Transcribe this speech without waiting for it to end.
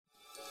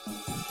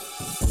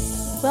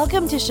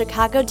Welcome to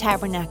Chicago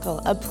Tabernacle,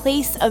 a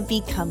place of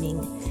becoming.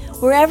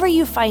 Wherever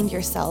you find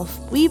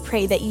yourself, we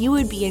pray that you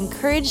would be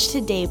encouraged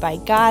today by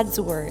God's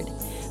Word.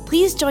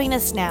 Please join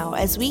us now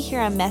as we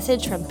hear a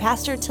message from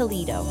Pastor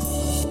Toledo.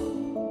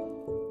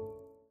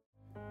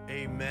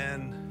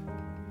 Amen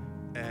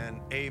and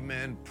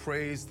amen.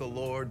 Praise the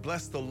Lord.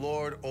 Bless the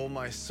Lord, oh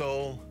my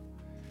soul.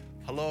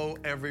 Hello,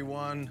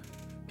 everyone.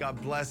 God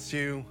bless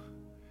you.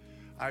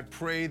 I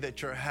pray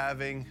that you're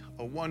having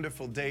a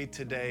wonderful day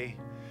today.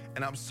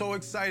 And I'm so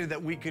excited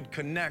that we could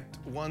connect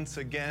once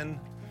again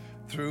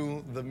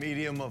through the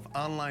medium of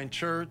online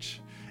church.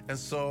 And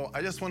so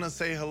I just want to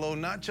say hello,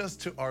 not just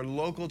to our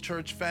local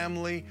church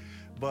family,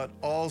 but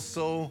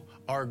also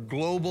our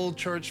global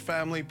church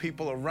family,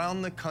 people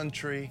around the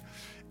country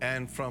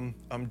and from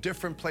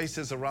different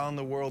places around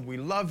the world. We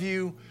love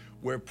you,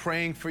 we're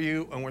praying for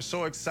you, and we're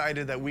so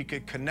excited that we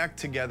could connect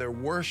together,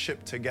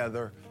 worship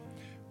together,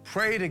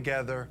 pray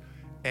together,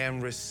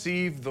 and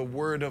receive the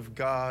Word of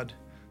God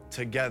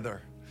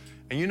together.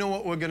 And you know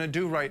what we're going to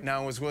do right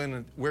now is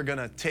we're going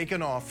to take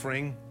an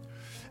offering,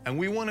 and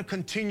we want to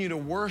continue to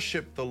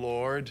worship the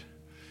Lord.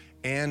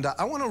 And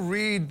I want to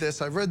read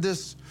this. I read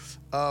this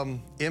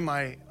in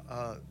my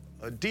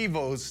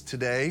Devos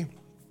today.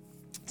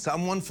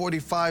 Psalm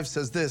 145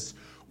 says this: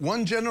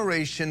 "One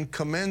generation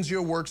commends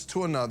your works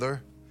to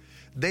another.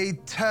 They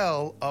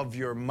tell of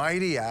your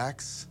mighty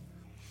acts.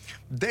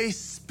 They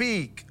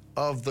speak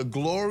of the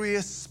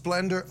glorious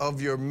splendor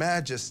of your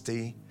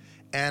majesty,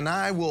 and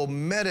I will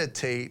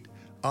meditate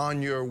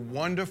on your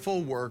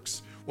wonderful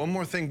works." One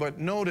more thing, but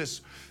notice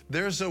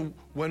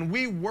when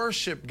we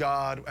worship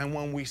God and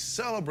when we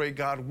celebrate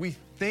God, we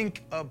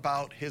think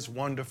about His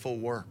wonderful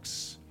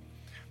works.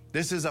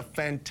 This is a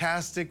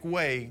fantastic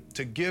way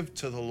to give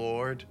to the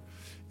Lord,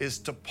 is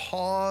to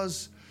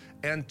pause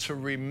and to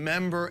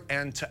remember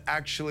and to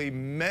actually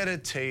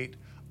meditate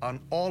on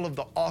all of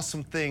the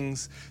awesome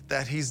things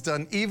that He's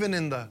done, even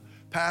in the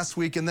past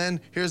week. And then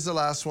here's the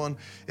last one.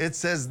 It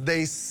says,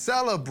 they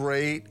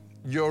celebrate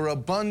your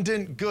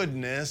abundant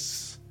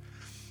goodness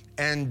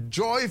and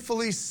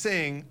joyfully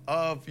sing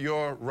of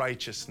your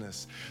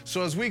righteousness.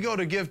 So as we go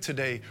to give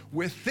today,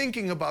 we're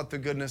thinking about the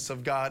goodness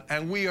of God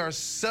and we are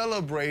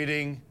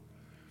celebrating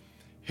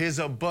His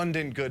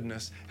abundant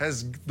goodness.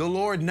 Has the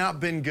Lord not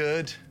been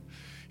good?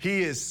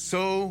 He is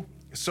so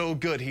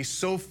good. He's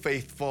so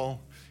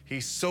faithful.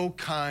 He's so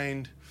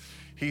kind.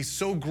 He's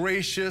so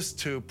gracious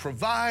to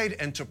provide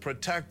and to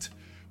protect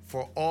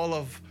for all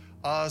of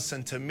us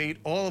and to meet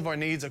all of our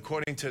needs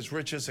according to His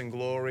riches and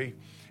glory.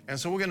 And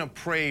so we're going to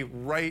pray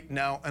right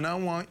now, and I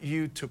want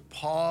you to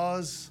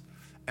pause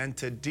and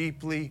to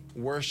deeply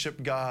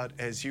worship God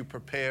as you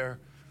prepare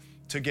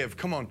to give.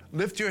 Come on,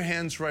 lift your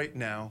hands right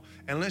now,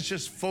 and let's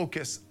just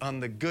focus on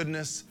the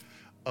goodness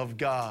of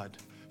God.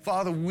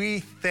 Father,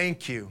 we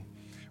thank you.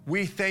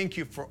 We thank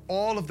you for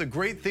all of the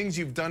great things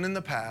you've done in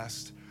the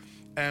past,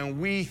 and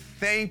we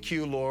thank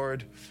you,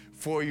 Lord,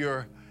 for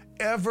your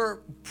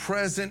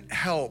ever-present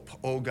help,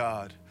 oh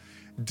God.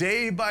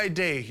 Day by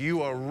day,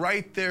 you are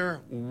right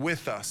there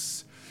with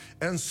us.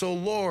 And so,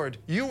 Lord,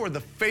 you are the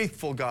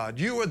faithful God.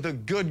 You are the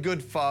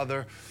good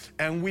Father.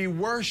 And we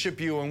worship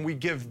you and we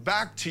give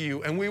back to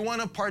you. And we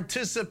want to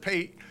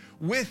participate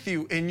with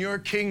you in your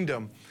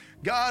kingdom.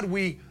 God,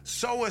 we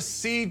sow a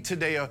seed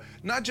today,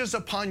 not just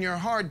upon your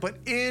heart, but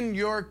in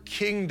your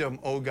kingdom,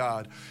 oh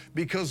God,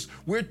 because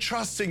we're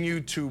trusting you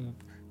to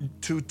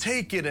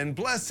take it and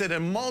bless it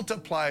and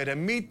multiply it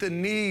and meet the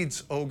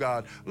needs, oh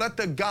God. Let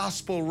the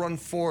gospel run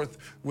forth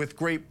with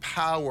great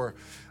power.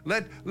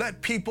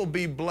 Let people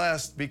be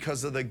blessed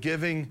because of the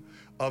giving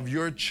of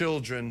your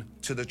children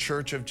to the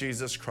Church of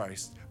Jesus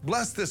Christ.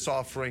 Bless this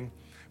offering.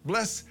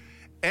 Bless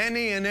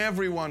any and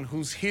everyone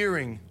who's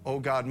hearing, oh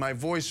God, my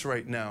voice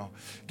right now.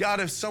 God,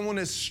 if someone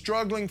is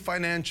struggling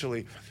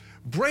financially,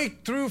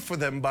 break through for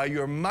them by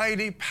your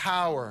mighty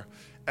power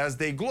as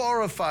they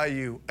glorify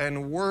you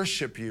and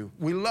worship you.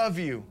 We love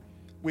you,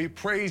 we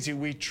praise you,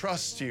 we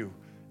trust you,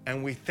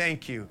 and we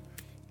thank you.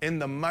 In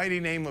the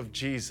mighty name of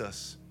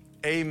Jesus,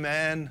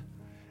 amen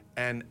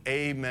and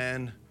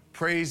amen.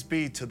 Praise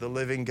be to the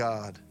living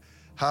God.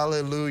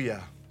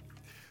 Hallelujah.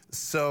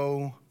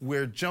 So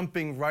we're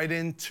jumping right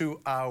into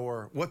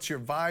our What's Your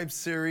Vibe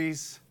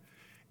series,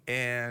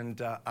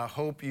 and I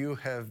hope you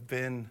have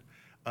been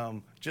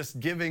just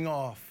giving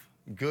off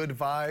good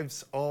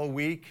vibes all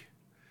week.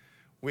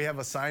 We have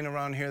a sign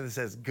around here that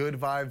says good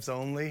vibes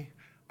only.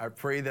 I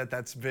pray that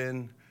that's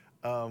been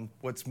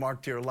what's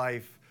marked your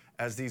life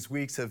as these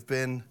weeks have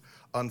been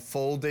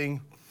unfolding.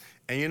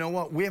 And you know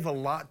what? We have a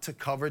lot to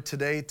cover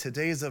today.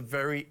 Today is a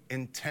very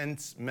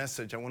intense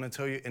message. I want to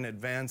tell you in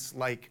advance,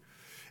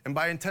 and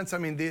by intense, I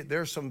mean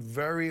there are some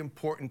very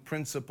important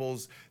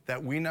principles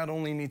that we not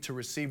only need to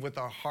receive with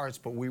our hearts,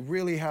 but we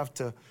really have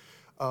to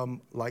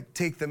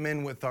take them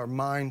in with our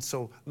minds.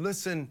 So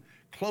listen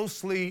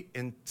closely,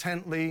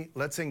 intently.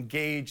 Let's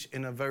engage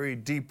in a very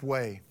deep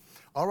way.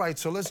 All right,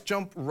 so let's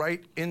jump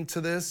right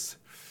into this.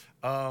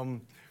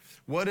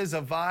 What is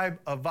a vibe?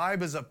 A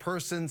vibe is a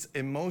person's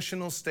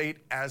emotional state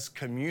as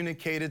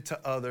communicated to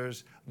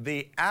others.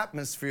 The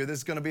atmosphere, this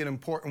is going to be an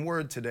important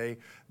word today,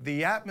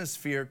 the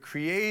atmosphere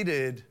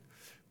created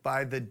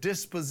by the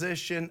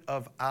disposition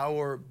of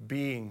our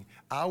being.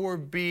 Our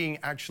being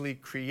actually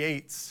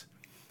creates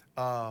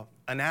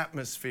an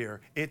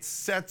atmosphere. It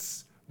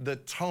sets the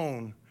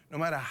tone, no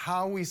matter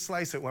how we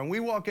slice it. When we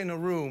walk in a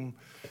room,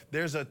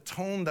 there's a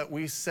tone that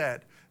we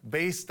set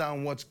based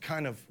on what's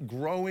kind of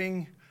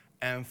growing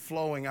and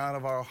flowing out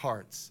of our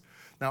hearts.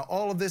 Now,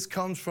 all of this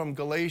comes from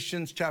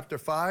Galatians chapter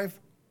 5.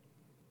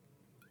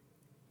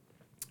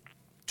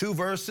 2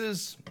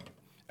 verses,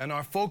 and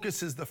our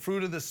focus is the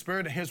fruit of the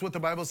Spirit. And here's what the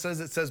Bible says.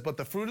 It says, but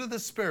the fruit of the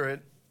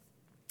Spirit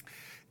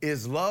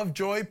is love,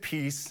 joy,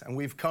 peace. And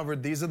we've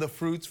covered these are the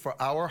fruits for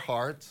our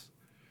hearts.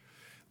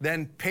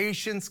 Then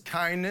patience,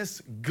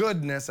 kindness,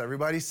 goodness.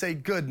 Everybody say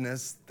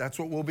goodness. That's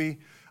what we'll be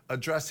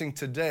addressing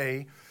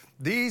today.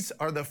 These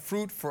are the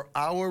fruit for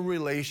our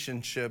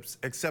relationships,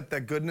 except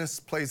that goodness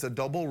plays a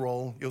double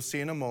role. You'll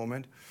see in a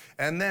moment.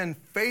 And then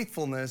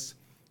faithfulness,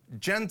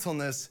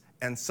 gentleness,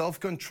 and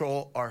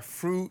self-control are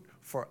fruit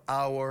for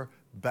our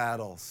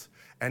battles.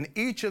 And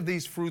each of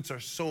these fruits are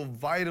so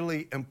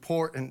vitally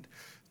important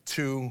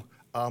to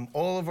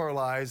all of our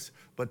lives.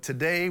 But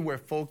today we're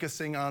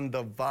focusing on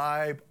the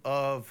vibe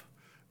of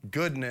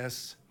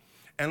goodness.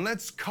 And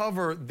let's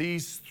cover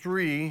these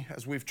three,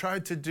 as we've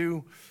tried to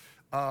do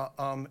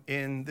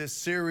in this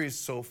series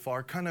so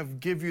far, kind of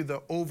give you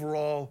the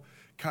overall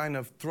kind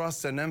of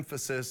thrust and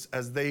emphasis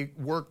as they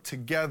work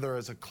together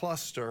as a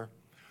cluster.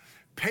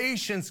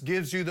 Patience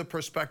gives you the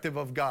perspective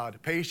of God.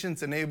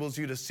 Patience enables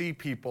you to see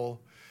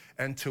people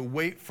and to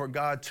wait for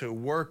God to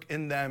work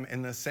in them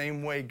in the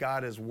same way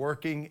God is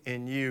working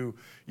in you.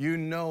 You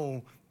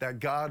know that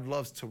God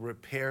loves to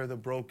repair the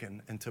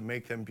broken and to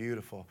make them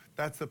beautiful.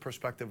 That's the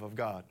perspective of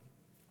God.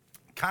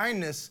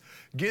 Kindness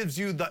gives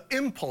you the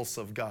impulse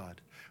of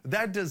God.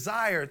 That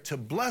desire to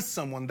bless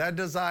someone, that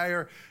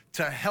desire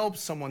to help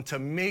someone, to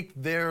make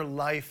their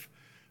life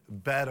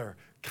better.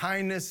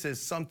 Kindness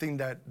is something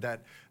that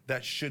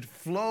should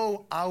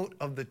flow out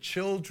of the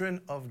children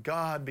of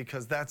God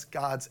because that's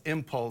God's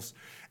impulse.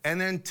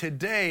 And then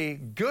today,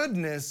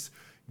 goodness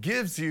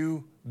gives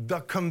you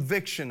the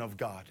conviction of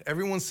God.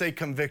 Everyone say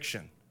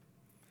conviction.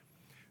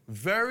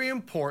 Very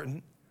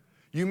important.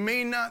 You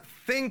may not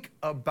think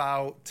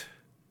about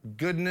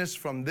goodness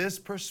from this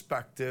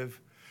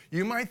perspective.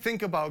 You might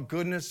think about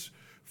goodness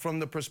from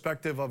the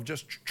perspective of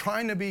just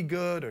trying to be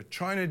good or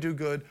trying to do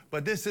good,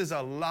 but this is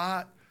a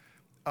lot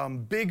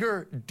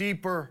bigger,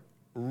 deeper,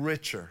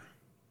 richer.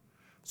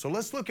 So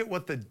let's look at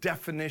what the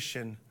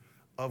definition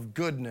of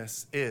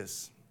goodness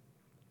is.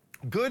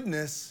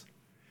 Goodness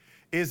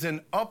is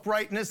an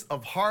uprightness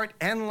of heart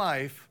and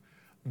life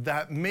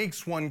that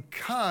makes one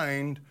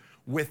kind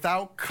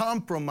without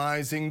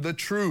compromising the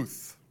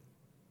truth.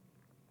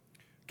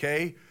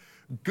 Okay?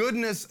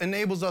 Goodness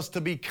enables us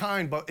to be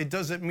kind, but it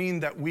doesn't mean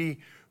that we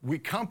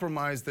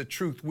compromise the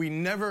truth. We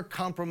never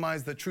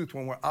compromise the truth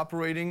when we're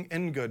operating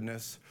in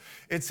goodness.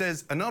 It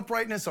says an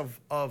uprightness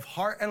of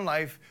heart and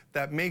life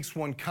that makes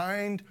one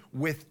kind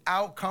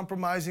without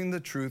compromising the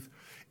truth.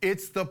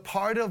 It's the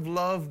part of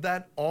love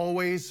that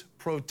always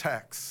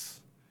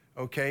protects,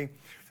 okay?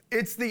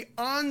 It's the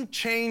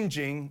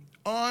unchanging,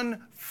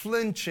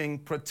 unflinching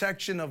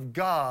protection of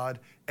God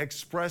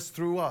expressed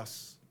through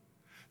us.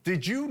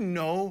 Did you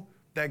know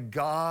that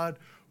God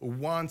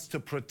wants to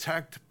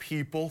protect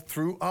people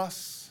through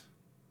us?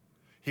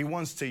 He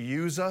wants to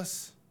use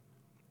us.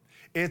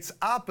 Its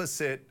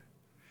opposite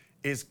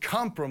is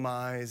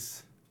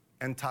compromise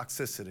and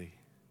toxicity.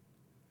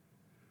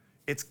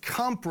 It's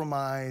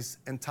compromise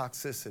and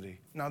toxicity.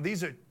 Now,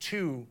 these are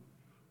two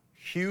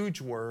huge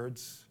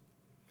words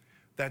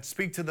that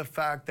speak to the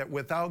fact that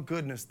without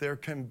goodness, there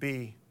can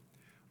be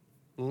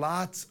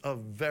lots of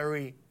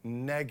very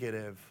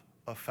negative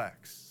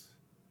effects.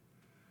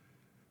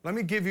 Let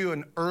me give you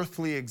an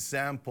earthly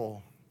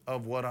example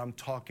of what I'm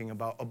talking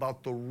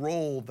about the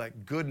role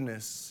that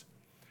goodness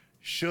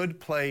should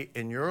play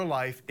in your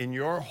life, in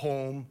your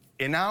home,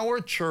 in our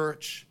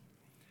church,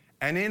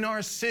 and in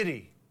our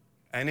city,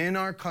 and in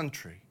our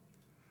country.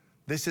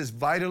 This is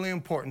vitally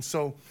important.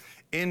 So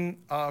in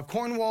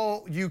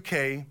Cornwall,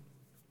 UK,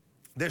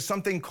 there's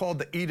something called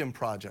the Eden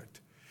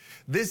Project.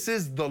 This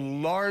is the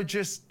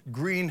largest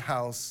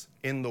greenhouse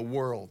in the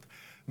world.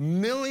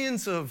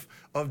 Millions of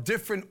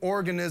different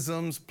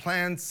organisms,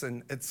 plants,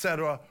 and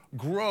etc.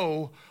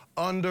 grow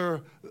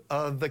under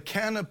the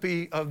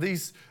canopy of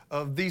these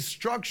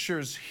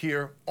structures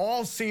here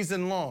all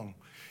season long.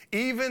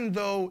 Even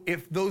though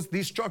if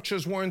these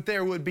structures weren't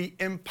there, it would be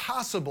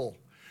impossible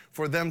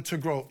for them to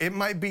grow. It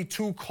might be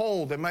too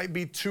cold, it might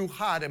be too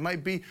hot, it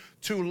might be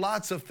too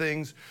lots of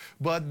things,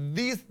 but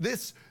these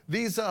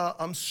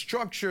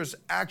structures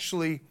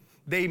actually,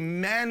 they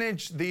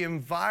manage the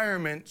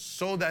environment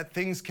so that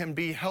things can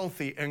be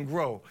healthy and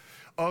grow.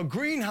 A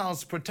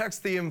greenhouse protects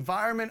the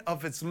environment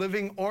of its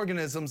living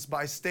organisms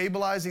by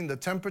stabilizing the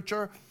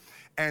temperature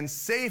and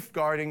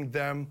safeguarding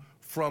them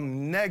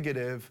from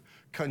negative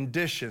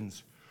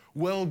conditions.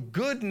 Well,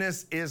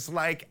 goodness is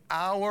like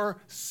our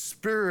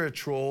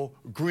spiritual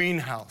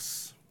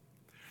greenhouse.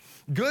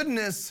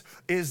 Goodness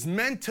is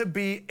meant to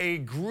be a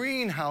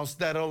greenhouse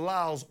that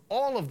allows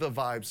all of the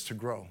vibes to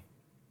grow.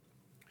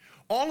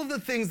 All of the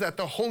things that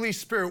the Holy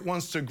Spirit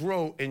wants to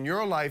grow in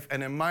your life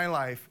and in my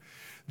life,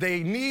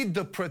 they need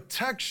the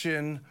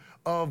protection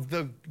of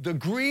the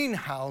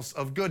greenhouse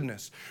of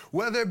goodness.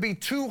 Whether it be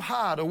too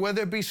hot, or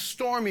whether it be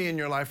stormy in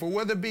your life, or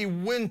whether it be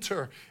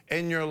winter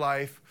in your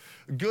life,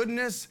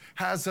 goodness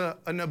has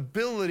an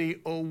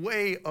ability, a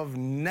way of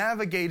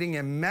navigating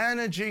and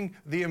managing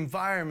the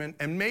environment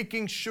and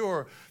making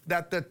sure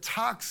that the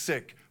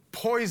toxic,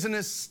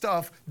 poisonous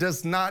stuff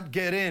does not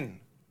get in.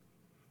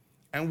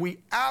 And we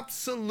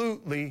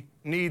absolutely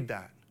need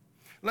that.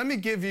 Let me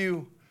give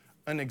you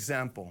an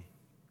example.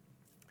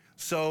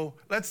 So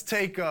let's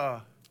take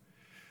a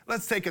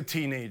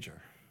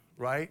teenager,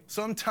 right?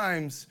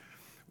 Sometimes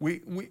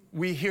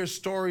we hear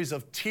stories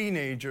of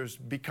teenagers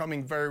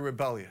becoming very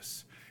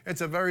rebellious.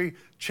 It's a very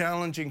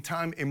challenging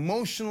time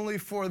emotionally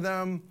for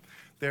them.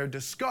 They're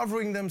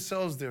discovering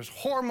themselves. There's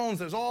hormones.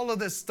 There's all of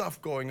this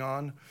stuff going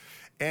on.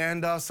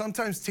 And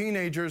sometimes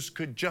teenagers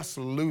could just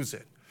lose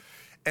it.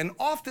 And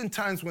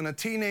oftentimes when a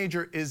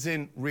teenager is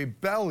in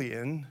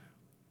rebellion,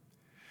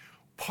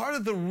 part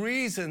of the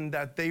reason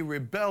that they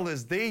rebel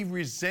is they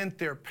resent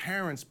their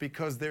parents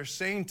because they're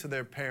saying to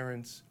their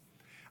parents,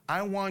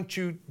 I want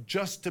you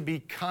just to be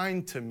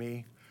kind to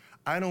me.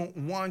 I don't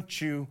want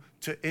you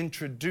to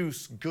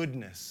introduce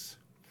goodness.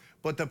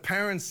 But the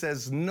parent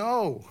says,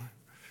 no.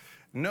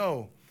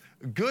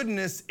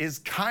 Goodness is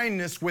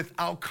kindness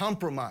without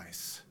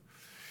compromise.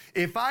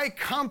 If I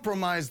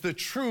compromise the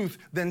truth,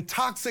 then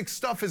toxic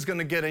stuff is going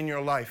to get in your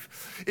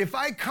life. If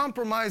I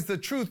compromise the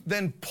truth,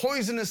 then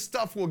poisonous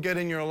stuff will get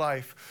in your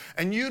life.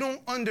 And you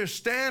don't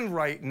understand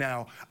right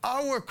now,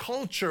 our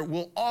culture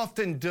will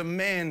often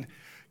demand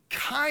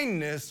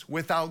kindness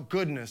without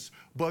goodness.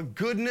 But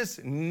goodness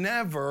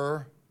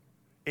never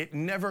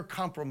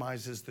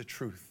compromises the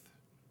truth.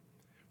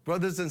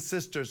 Brothers and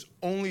sisters,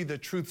 only the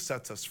truth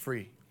sets us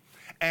free.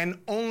 And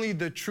only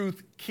the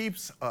truth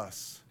keeps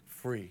us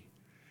free.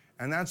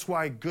 And that's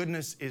why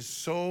goodness is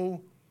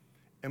so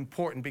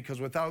important,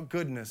 because without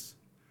goodness,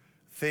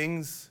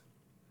 things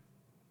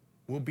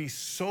will be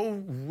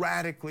so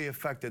radically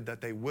affected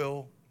that they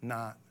will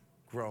not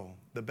grow.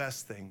 The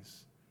best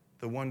things,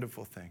 the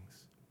wonderful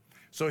things.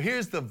 So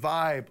here's the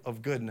vibe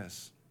of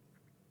goodness.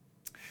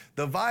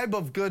 The vibe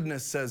of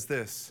goodness says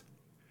this: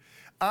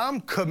 I'm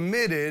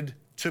committed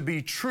to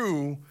be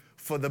true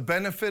for the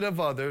benefit of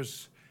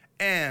others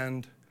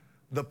and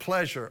the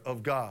pleasure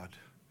of God.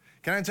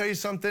 Can I tell you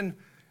something?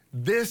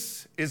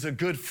 This is a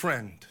good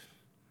friend,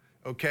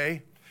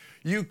 okay?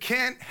 You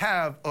can't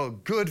have a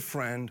good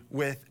friend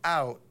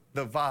without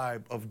the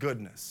vibe of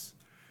goodness,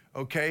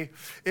 okay?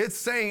 It's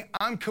saying,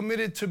 I'm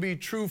committed to be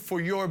true for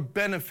your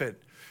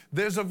benefit.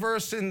 There's a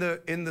verse in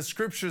the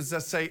scriptures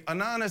that say,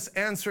 an honest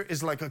answer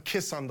is like a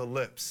kiss on the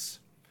lips.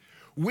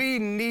 We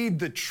need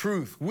the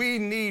truth. We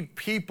need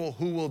people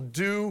who will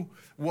do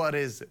what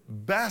is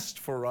best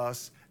for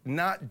us,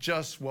 not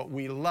just what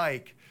we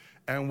like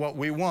and what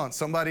we want.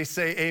 Somebody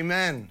say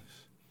amen.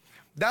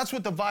 That's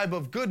what the vibe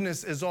of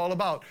goodness is all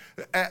about.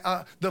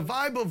 The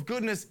vibe of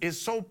goodness is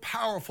so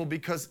powerful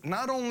because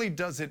not only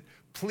does it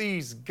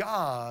please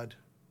God,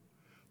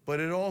 but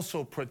it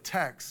also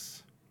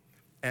protects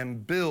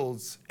and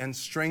builds and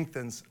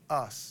strengthens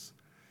us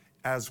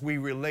as we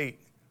relate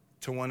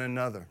to one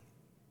another.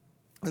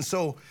 And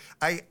so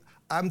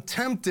I'm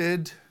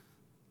tempted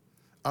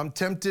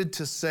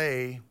to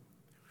say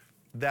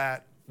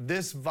that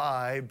this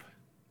vibe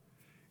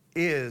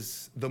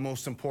is the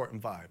most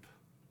important vibe,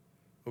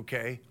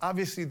 okay?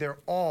 Obviously, they're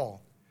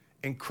all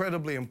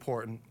incredibly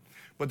important,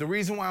 but the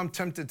reason why I'm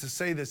tempted to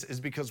say this is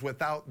because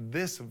without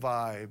this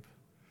vibe,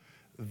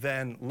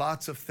 then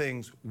lots of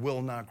things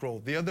will not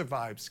grow. The other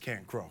vibes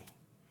can't grow.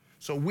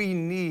 So we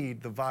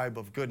need the vibe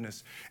of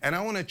goodness. And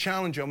I want to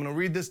challenge you. I'm going to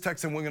read this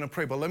text and we're going to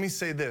pray, but let me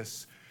say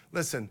this.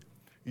 Listen,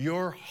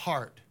 your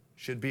heart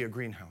should be a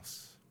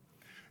greenhouse.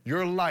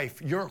 Your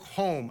life, your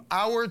home,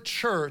 our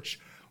church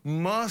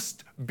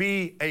must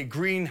be a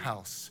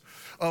greenhouse,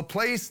 a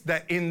place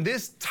that in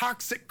this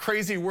toxic,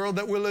 crazy world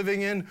that we're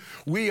living in,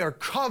 we are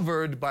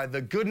covered by the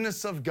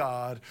goodness of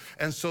God,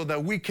 and so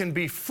that we can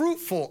be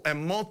fruitful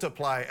and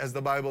multiply, as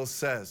the Bible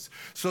says,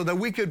 so that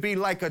we could be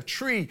like a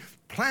tree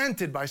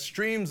planted by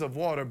streams of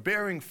water,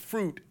 bearing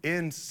fruit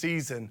in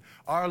season.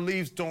 Our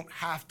leaves don't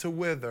have to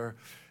wither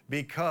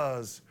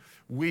because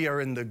we are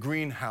in the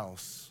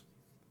greenhouse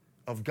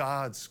of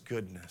God's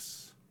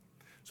goodness.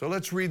 So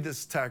let's read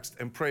this text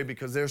and pray,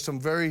 because there's some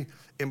very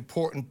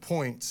important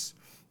points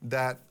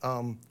that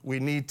we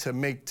need to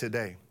make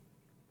today.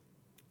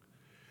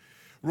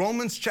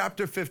 Romans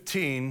chapter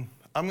 15,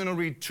 I'm going to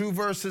read 2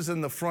 verses in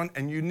the front,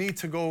 and you need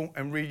to go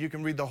and read. You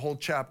can read the whole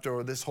chapter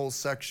or this whole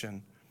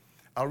section.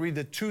 I'll read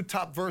the 2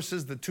 top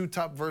verses. The 2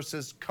 top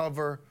verses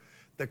cover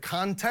the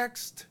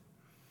context,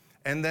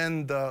 and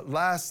then the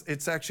last,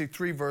 it's actually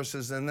 3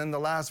 verses, and then the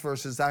last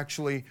verse is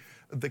actually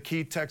the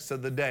key text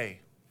of the day.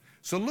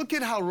 So look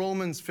at how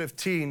Romans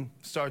 15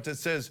 starts. It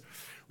says,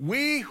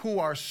 we who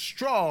are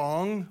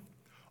strong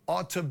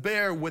ought to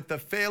bear with the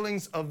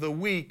failings of the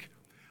weak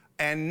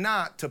and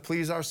not to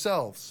please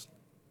ourselves.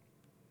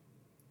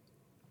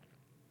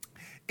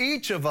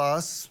 Each of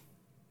us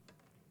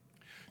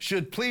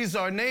should please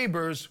our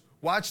neighbors,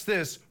 watch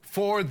this,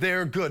 for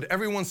their good.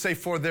 Everyone say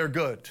for their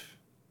good.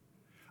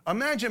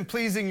 Imagine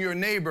pleasing your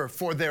neighbor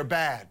for their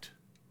bad,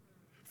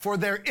 for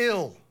their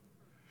ill,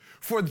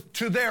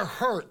 to their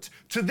hurt,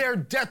 to their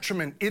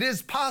detriment. It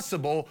is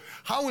possible.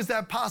 How is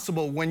that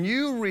possible? When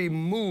you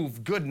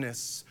remove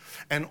goodness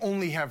and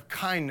only have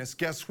kindness,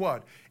 guess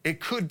what? It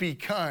could be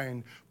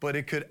kind, but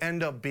it could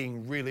end up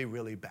being really,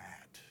 really bad.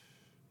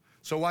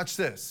 So watch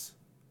this.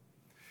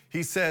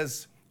 He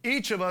says,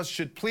 each of us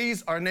should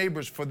please our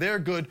neighbors for their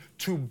good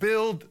to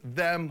build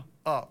them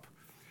up.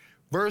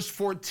 Verse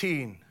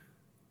 14,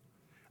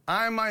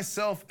 I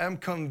myself am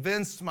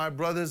convinced, my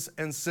brothers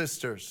and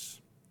sisters,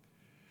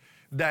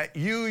 that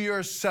you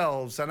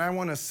yourselves, and I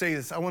want to say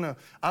this,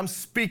 I'm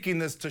speaking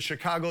this to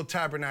Chicago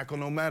Tabernacle,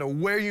 no matter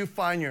where you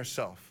find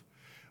yourself,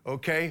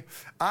 okay?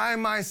 I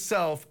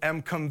myself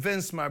am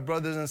convinced, my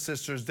brothers and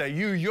sisters, that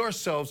you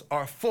yourselves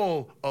are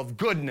full of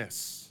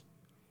goodness.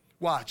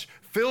 Watch,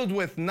 filled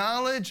with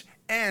knowledge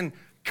and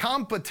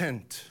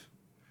competent.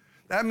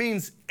 That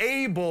means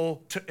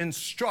able to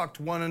instruct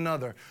one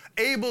another,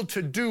 able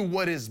to do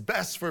what is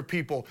best for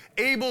people,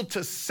 able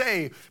to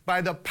say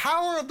by the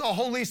power of the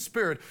Holy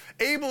Spirit,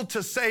 able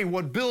to say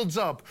what builds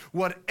up,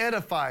 what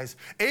edifies,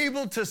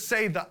 able to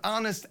say the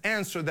honest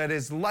answer that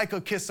is like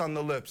a kiss on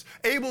the lips,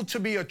 able to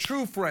be a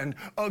true friend,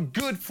 a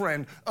good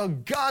friend, a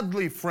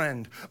godly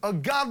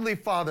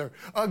father,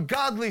 a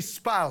godly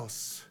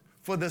spouse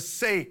for the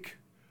sake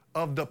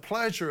of the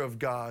pleasure of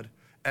God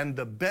and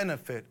the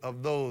benefit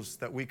of those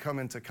that we come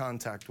into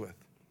contact with.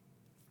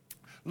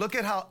 Look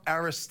at how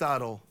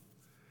Aristotle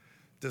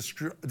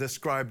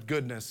described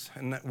goodness,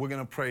 and we're going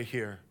to pray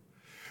here.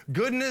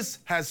 Goodness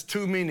has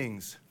two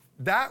meanings: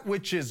 that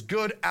which is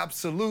good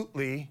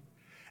absolutely,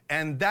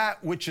 and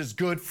that which is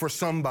good for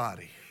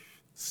somebody.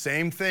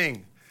 Same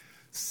thing,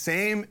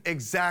 same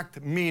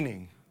exact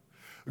meaning.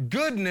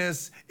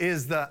 Goodness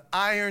is the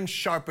iron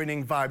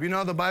sharpening vibe. You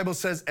know, the Bible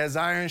says, as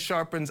iron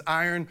sharpens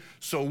iron,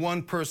 so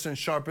one person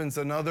sharpens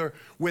another.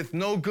 With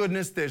no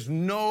goodness, there's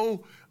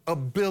no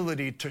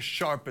ability to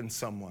sharpen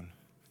someone.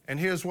 And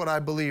here's what I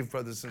believe,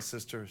 brothers and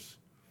sisters.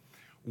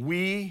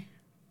 We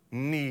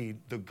need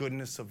the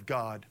goodness of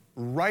God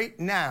right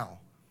now,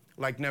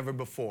 like never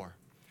before.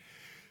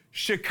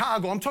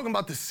 Chicago, I'm talking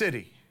about the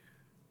city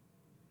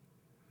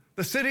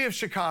of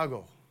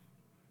Chicago,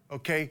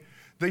 okay?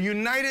 The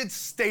United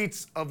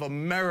States of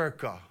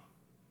America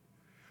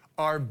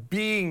both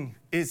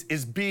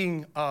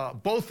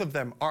of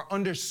them are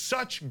under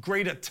such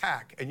great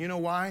attack. And you know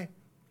why?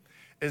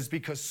 It's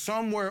because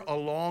somewhere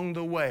along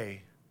the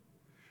way,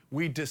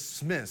 we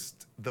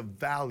dismissed the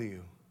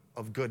value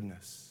of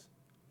goodness.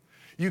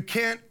 You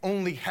can't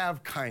only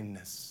have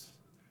kindness,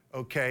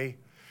 okay?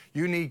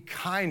 You need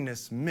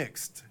kindness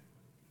mixed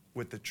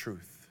with the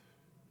truth.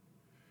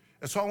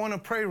 And so I want to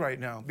pray right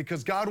now,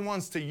 because God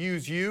wants to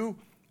use you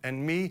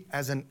and me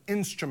as an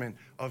instrument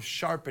of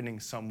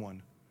sharpening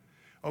someone,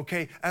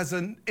 okay? As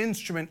an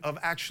instrument of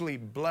actually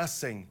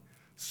blessing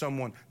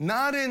someone,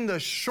 not in the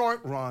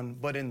short run,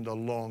 but in the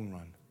long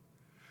run.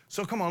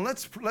 So come on,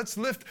 let's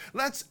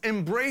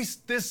embrace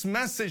this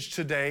message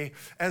today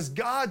as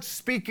God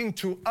speaking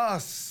to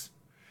us.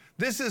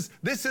 This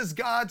is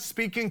God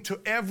speaking to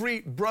every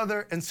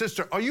brother and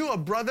sister. Are you a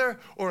brother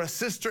or a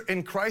sister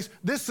in Christ?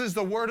 This is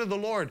the word of the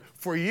Lord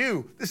for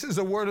you. This is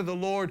the word of the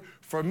Lord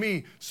for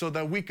me, so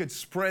that we could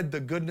spread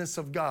the goodness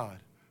of God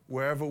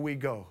wherever we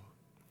go,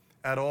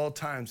 at all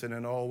times and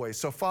in all ways.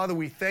 So Father,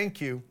 we thank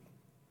you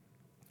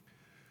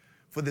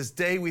for this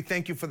day. We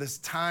thank you for this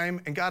time.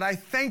 And God, I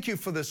thank you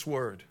for this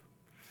word.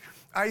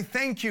 I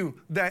thank you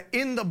that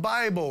in the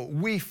Bible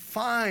we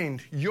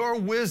find your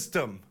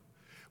wisdom.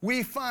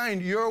 We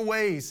find your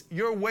ways.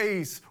 Your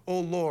ways,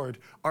 oh Lord,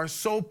 are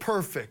so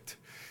perfect,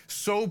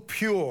 so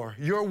pure.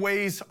 Your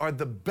ways are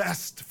the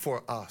best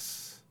for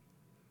us.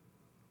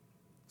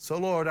 So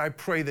Lord, I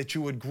pray that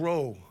you would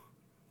grow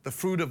the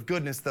fruit of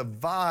goodness, the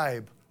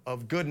vibe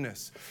of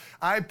goodness.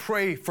 I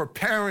pray for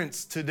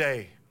parents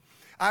today.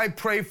 I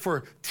pray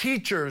for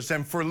teachers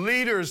and for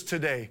leaders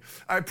today.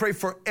 I pray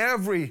for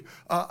every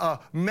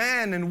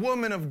man and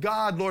woman of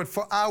God, Lord,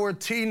 for our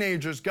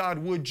teenagers. God,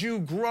 would you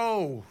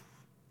grow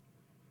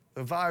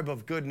the vibe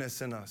of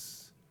goodness in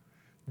us?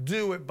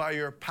 Do it by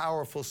your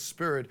powerful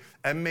Spirit,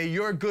 and may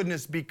your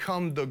goodness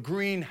become the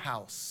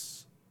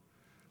greenhouse,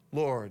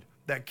 Lord,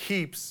 that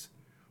keeps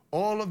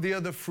all of the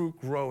other fruit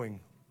growing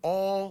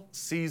all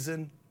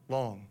season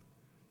long,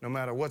 no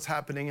matter what's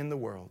happening in the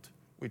world.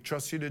 We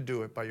trust you to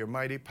do it by your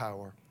mighty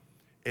power,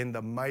 in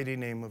the mighty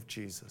name of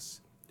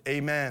Jesus.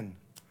 Amen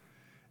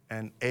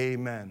and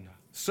amen.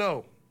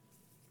 So,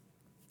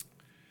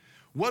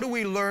 what do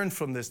we learn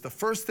from this? The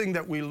first thing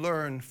that we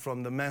learn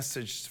from the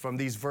message, from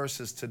these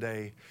verses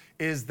today,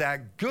 is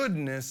that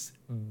goodness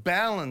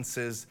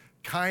balances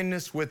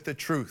kindness with the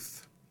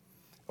truth.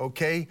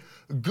 okay?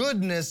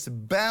 Goodness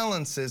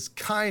balances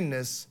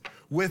kindness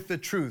with the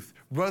truth.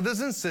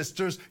 Brothers and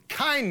sisters,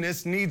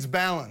 kindness needs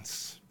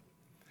balance,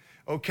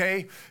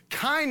 okay?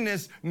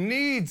 Kindness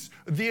needs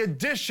the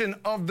addition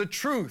of the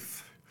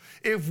truth.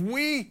 If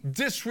we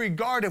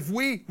disregard, if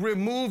we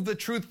remove the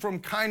truth from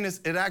kindness,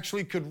 it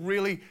actually could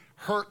really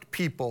hurt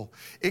people.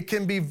 It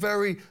can be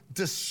very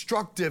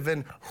destructive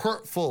and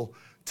hurtful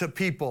to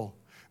people.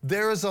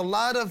 There is a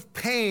lot of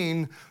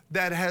pain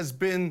that has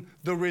been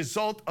the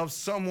result of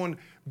someone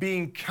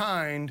being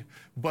kind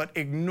but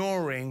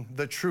ignoring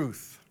the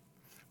truth.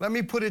 Let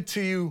me put it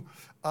to you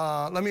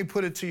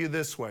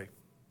this way.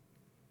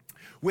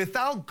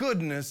 Without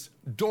goodness,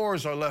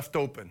 doors are left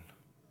open.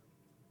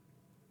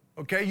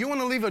 Okay, you want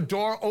to leave a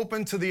door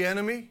open to the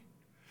enemy?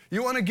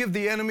 You want to give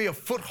the enemy a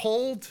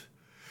foothold?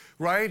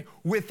 Right?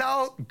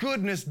 Without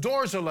goodness,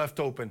 doors are left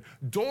open.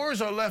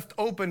 Doors are left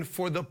open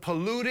for the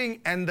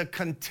polluting and the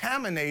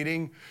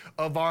contaminating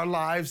of our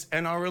lives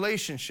and our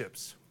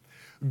relationships.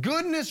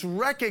 Goodness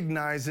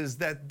recognizes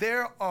that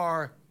there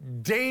are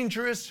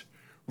dangerous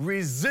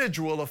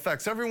residual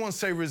effects. Everyone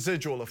say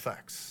residual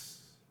effects.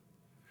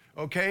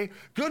 Okay?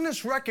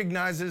 Goodness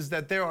recognizes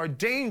that there are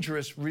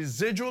dangerous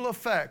residual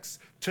effects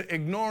to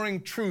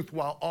ignoring truth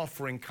while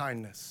offering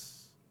kindness.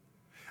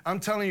 I'm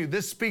telling you,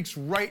 this speaks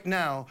right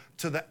now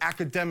to the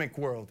academic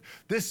world.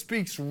 This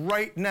speaks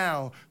right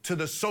now to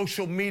the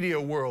social media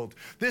world.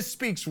 This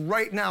speaks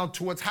right now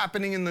to what's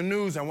happening in the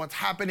news and what's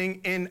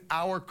happening in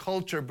our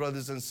culture,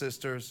 brothers and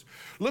sisters.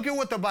 Look at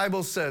what the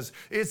Bible says.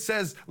 It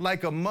says,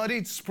 like a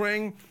muddied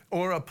spring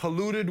or a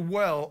polluted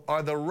well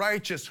are the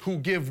righteous who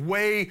give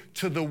way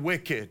to the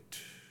wicked.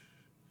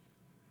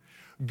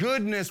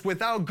 Goodness,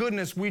 without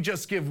goodness, we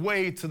just give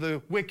way to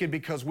the wicked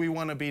because we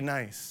want to be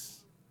nice.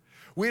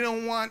 We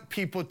don't want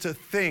people to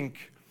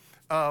think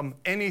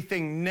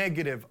anything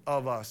negative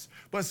of us.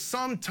 But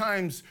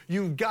sometimes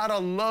you've got to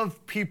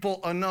love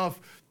people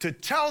enough to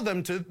tell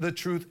them the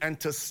truth and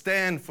to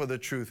stand for the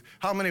truth.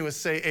 How many would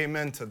say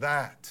amen to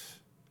that?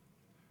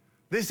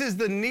 This is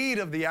the need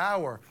of the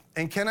hour.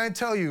 And can I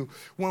tell you,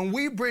 when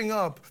we bring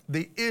up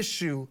the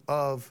issue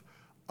of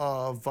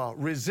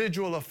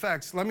residual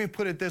effects, let me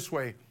put it this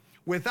way.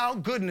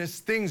 Without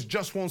goodness, things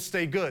just won't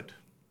stay good.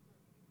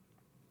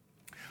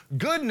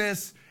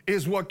 Goodness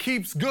is what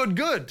keeps good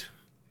good.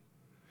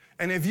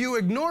 And if you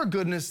ignore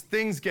goodness,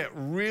 things get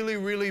really,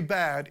 really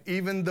bad,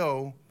 even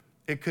though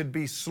it could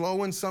be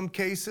slow in some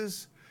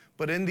cases,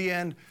 but in the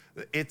end,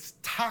 it's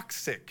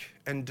toxic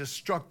and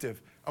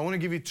destructive. I want to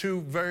give you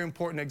two very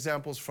important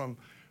examples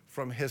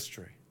from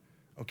history.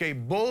 Okay,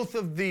 both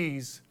of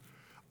these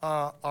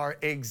are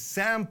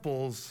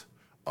examples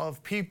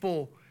of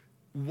people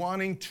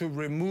wanting to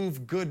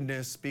remove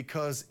goodness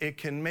because it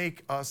can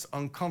make us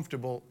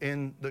uncomfortable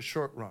in the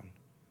short run.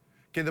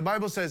 Okay, the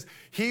Bible says,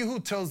 he who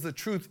tells the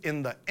truth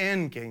in the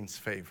end gains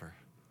favor.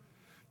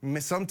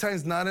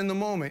 Sometimes not in the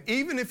moment.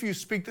 Even if you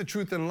speak the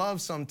truth in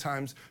love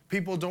sometimes,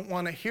 people don't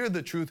want to hear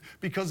the truth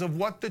because of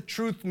what the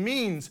truth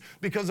means,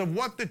 because of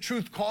what the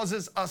truth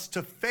causes us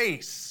to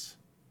face.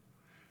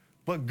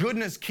 But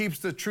goodness keeps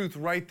the truth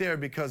right there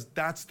because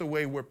that's the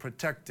way we're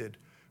protected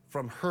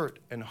from hurt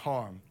and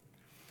harm.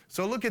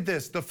 So look at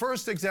this. The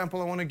first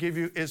example I want to give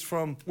you is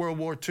from World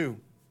War II.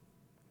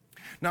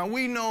 Now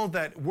we know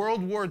that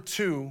World War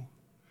II,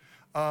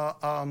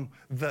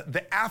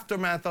 the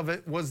aftermath of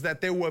it was that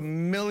there were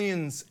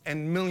millions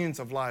and millions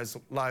of lives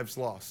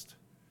lost.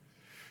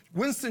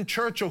 Winston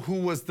Churchill, who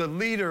was the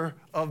leader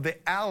of the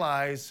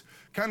Allies,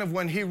 kind of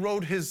when he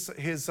wrote his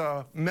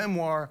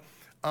memoir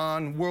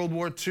on World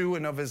War II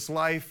and of his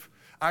life,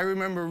 I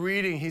remember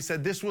reading, he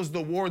said, this was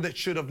the war that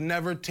should have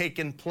never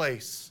taken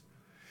place.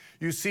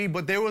 You see,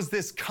 but there was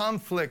this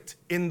conflict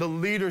in the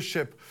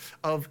leadership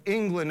of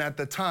England at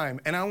the time.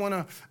 And I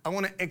want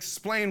to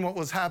explain what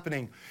was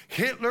happening.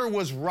 Hitler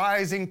was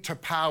rising to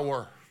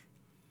power.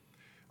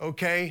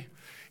 Okay?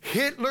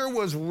 Hitler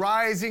was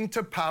rising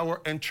to power,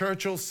 and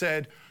Churchill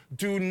said,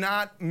 do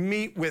not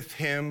meet with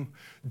him.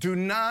 Do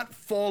not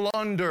fall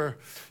under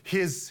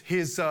his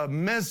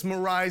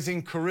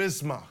mesmerizing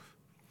charisma.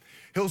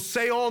 He'll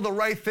say all the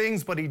right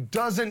things, but he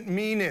doesn't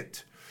mean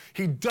it.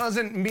 He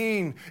doesn't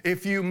mean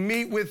if you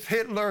meet with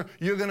Hitler,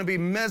 you're going to be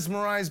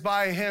mesmerized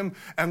by him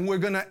and we're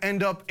going to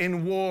end up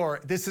in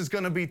war. This is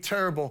going to be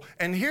terrible.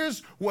 And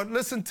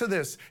listen to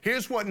this.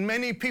 Here's what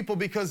many people,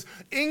 because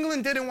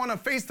England didn't want to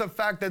face the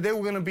fact that they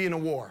were going to be in a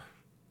war.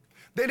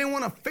 They didn't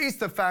want to face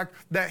the fact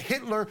that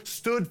Hitler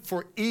stood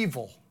for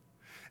evil.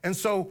 And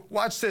so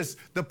watch this.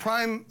 The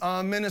prime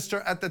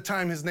minister at the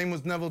time, his name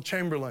was Neville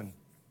Chamberlain.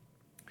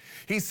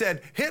 He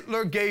said,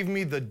 Hitler gave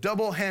me the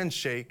double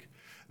handshake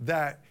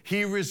that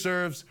he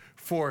reserves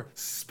for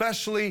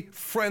specially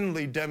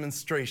friendly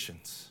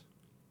demonstrations.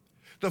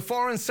 The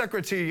foreign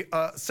secretary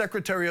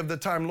of the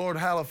time, Lord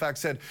Halifax,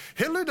 said,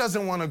 Hitler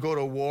doesn't want to go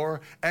to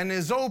war and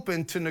is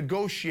open to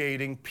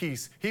negotiating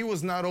peace. He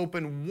was not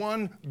open,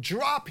 one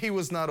drop he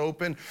was not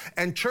open.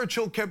 And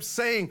Churchill kept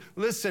saying,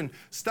 listen,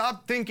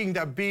 stop thinking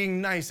that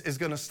being nice is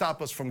going to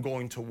stop us from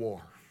going to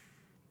war.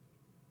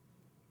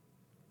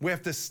 We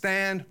have to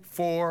stand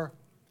for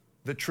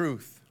the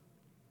truth.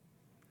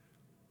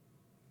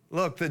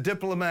 Look, the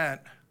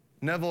diplomat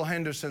Neville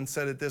Henderson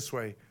said it this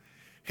way: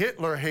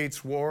 Hitler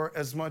hates war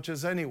as much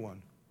as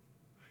anyone.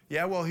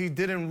 Yeah, well, he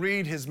didn't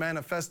read his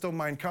manifesto,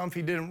 Mein Kampf.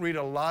 He didn't read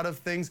a lot of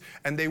things,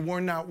 and they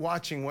were not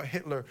watching what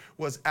Hitler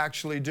was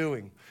actually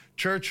doing.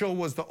 Churchill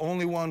was the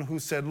only one who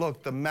said,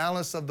 look, the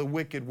malice of the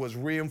wicked was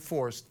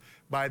reinforced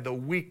by the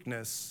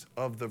weakness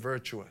of the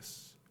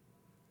virtuous.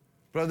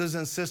 Brothers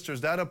and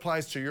sisters, that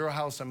applies to your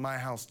house and my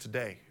house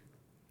today.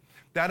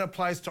 That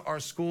applies to our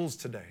schools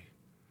today.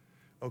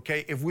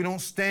 Okay, if we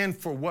don't stand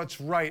for what's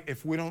right,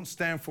 if we don't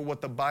stand for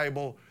what the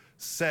Bible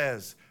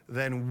says,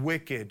 then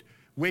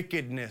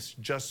wickedness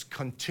just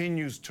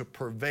continues to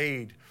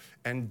pervade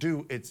and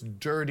do its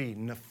dirty,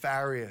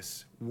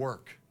 nefarious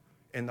work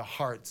in the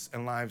hearts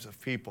and lives of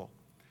people.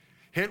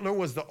 Hitler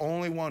was the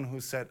only one who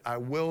said,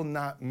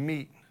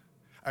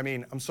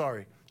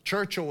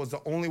 Churchill was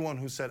the only one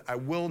who said, I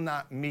will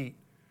not meet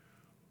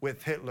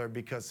with Hitler,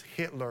 because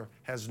Hitler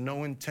has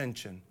no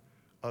intention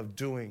of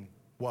doing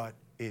what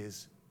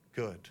is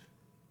good.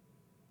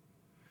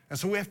 And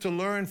so we have to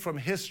learn from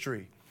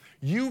history.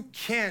 You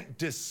can't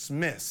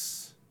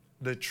dismiss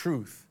the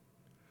truth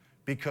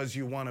because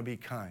you want to be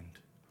kind.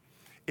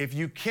 If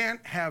you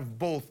can't have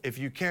both, if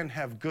you can't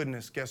have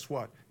goodness, guess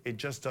what? It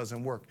just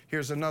doesn't work.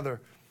 Here's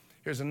another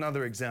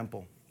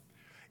example.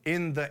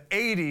 In the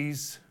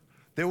 80s,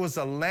 there was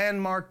a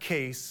landmark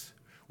case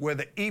where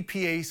the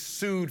EPA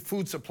sued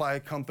food supply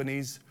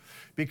companies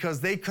because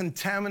they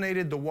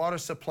contaminated the water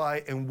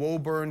supply in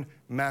Woburn,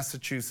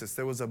 Massachusetts.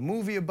 There was a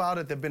movie about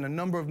it. There have been a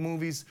number of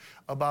movies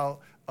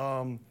about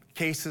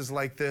cases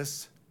like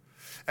this.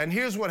 And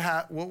here's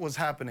what was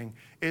happening,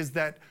 is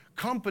that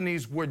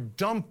companies were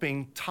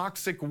dumping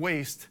toxic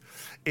waste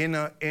in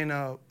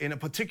a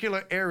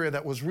particular area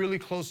that was really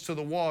close to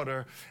the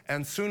water,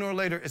 and sooner or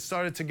later it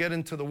started to get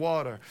into the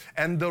water.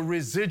 And the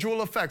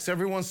residual effects,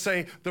 everyone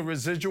say the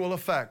residual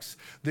effects.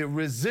 The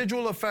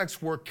residual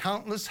effects were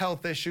countless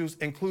health issues,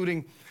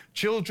 including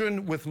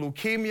children with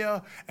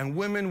leukemia, and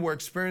women were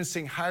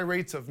experiencing high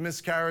rates of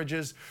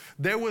miscarriages.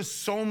 There was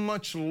so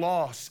much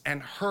loss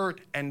and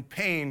hurt and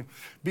pain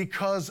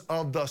because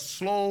of the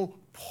slow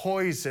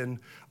poison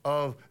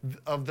of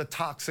the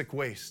toxic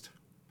waste.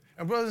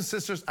 And brothers and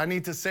sisters, I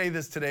need to say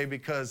this today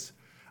because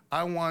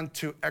I want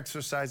to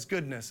exercise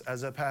goodness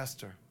as a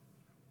pastor.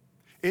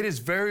 It is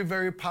very,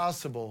 very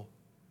possible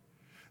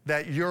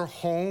that your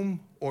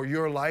home or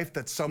your life,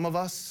 that some of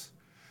us,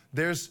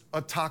 there's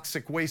a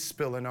toxic waste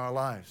spill in our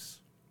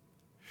lives.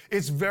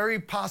 It's very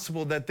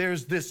possible that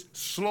there's this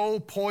slow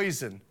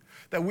poison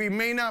that we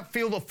may not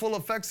feel the full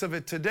effects of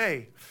it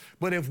today,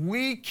 but if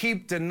we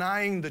keep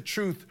denying the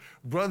truth,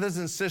 brothers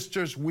and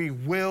sisters, we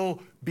will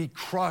be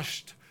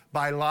crushed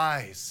by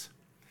lies.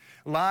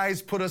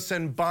 Lies put us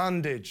in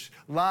bondage.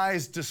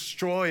 Lies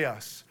destroy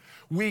us.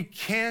 We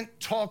can't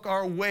talk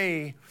our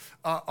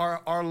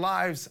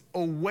lives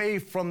away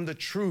from the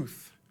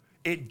truth.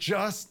 It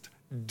just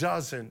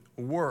doesn't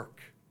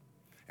work.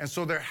 And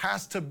so there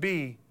has to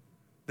be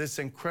this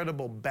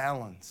incredible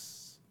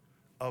balance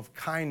of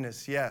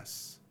kindness,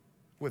 yes,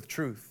 with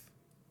truth.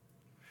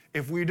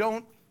 If we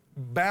don't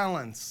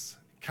balance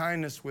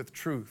kindness with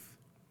truth,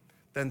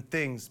 then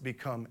things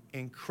become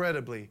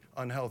incredibly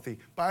unhealthy.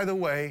 By the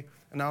way,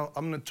 and now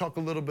I'm going to talk a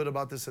little bit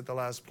about this at the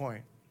last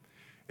point,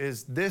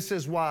 this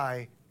is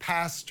why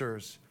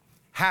pastors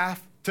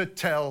have to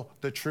tell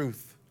the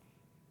truth.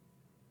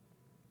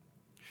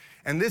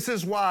 And this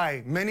is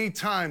why many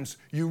times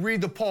you read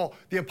the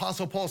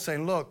Apostle Paul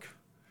saying, look,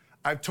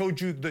 I've told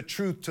you the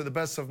truth to the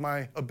best of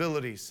my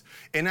abilities.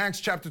 In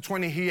Acts chapter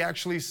 20, he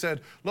actually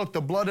said, look,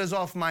 the blood is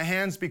off my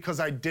hands because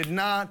I did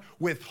not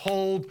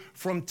withhold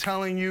from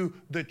telling you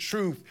the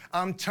truth.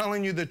 I'm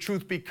telling you the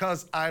truth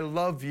because I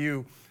love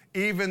you,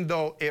 even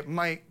though it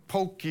might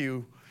poke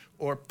you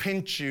or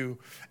pinch you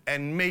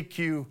and make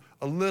you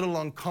a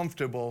little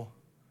uncomfortable.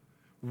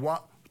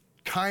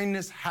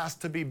 Kindness has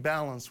to be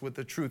balanced with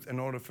the truth in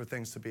order for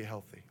things to be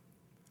healthy.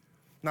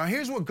 Now,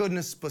 here's what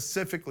goodness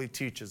specifically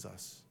teaches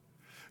us.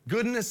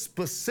 Goodness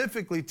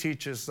specifically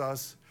teaches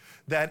us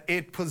that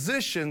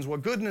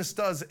what goodness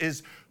does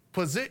is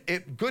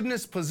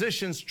goodness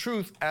positions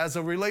truth as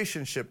a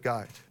relationship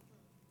guide.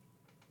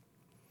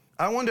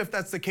 I wonder if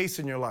that's the case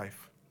in your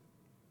life.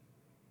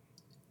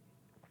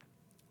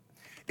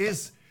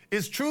 Is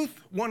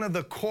truth one of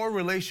the core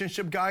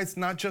relationship guides,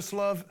 not just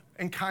love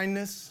and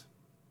kindness?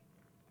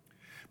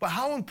 But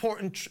how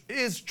important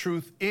is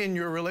truth in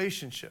your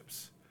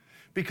relationships?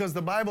 Because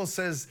the Bible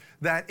says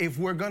that if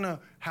we're going to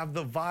have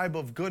the vibe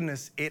of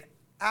goodness, it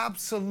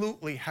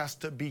absolutely has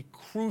to be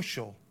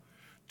crucial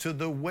to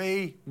the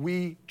way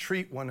we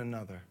treat one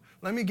another.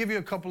 Let me give you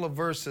a couple of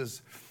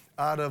verses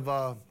out of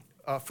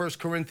 1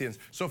 Corinthians.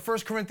 So 1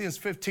 Corinthians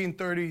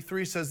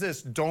 15:33 says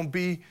this: don't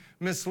be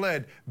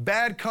misled.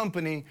 Bad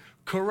company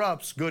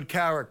corrupts good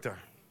character.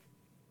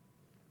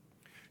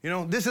 You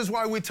know, this is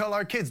why we tell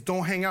our kids,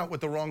 don't hang out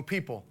with the wrong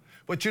people.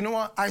 But you know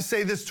what? I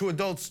say this to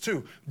adults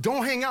too.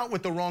 Don't hang out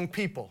with the wrong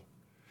people,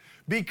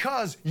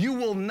 because you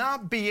will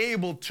not be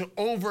able to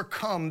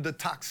overcome the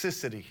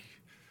toxicity.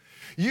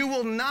 You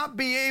will not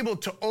be able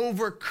to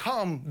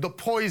overcome the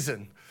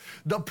poison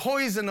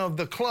of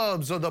the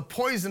clubs or the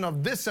poison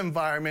of this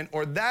environment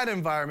or that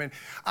environment.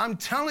 I'm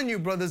telling you,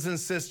 brothers and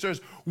sisters,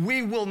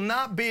 we will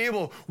not be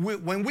able,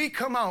 when we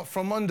come out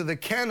from under the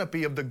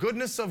canopy of the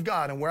goodness of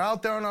God and we're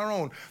out there on our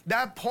own,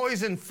 that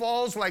poison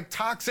falls like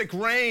toxic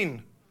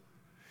rain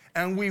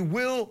and we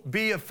will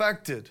be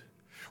affected.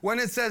 When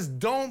it says,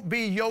 don't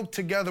be yoked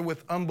together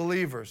with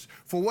unbelievers,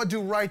 for what do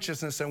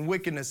righteousness and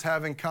wickedness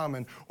have in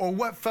common? Or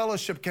what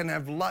fellowship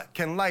can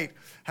light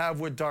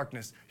have with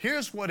darkness?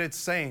 Here's what it's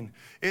saying.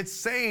 It's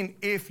saying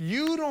if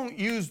you don't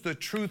use the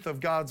truth of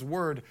God's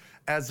word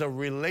as a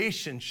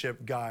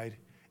relationship guide,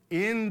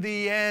 in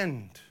the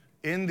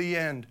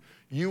end,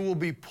 you will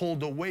be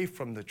pulled away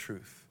from the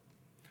truth.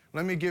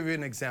 Let me give you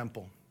an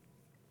example.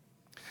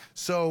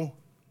 So,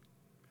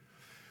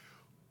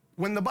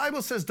 when the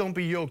Bible says don't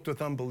be yoked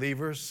with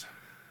unbelievers,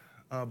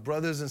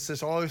 brothers and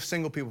sisters, all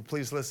single people,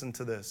 please listen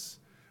to this,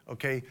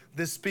 okay?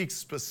 This speaks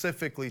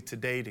specifically to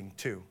dating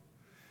too,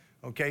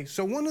 okay?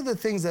 So one of the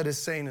things that it's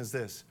saying is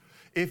this.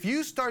 If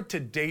you start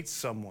to date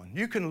someone,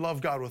 you can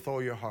love God with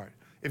all your heart.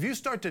 If you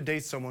start to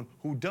date someone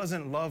who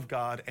doesn't love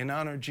God and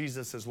honor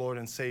Jesus as Lord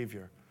and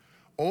Savior,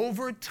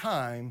 over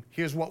time,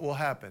 here's what will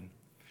happen.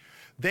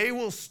 They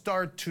will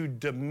start to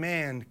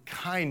demand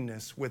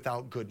kindness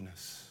without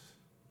goodness.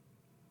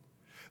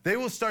 They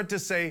will start to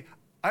say,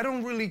 I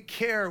don't really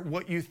care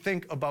what you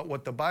think about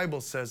what the Bible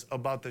says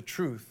about the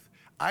truth.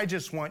 I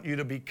just want you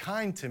to be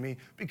kind to me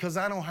because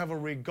I don't have a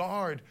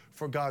regard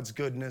for God's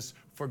goodness,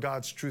 for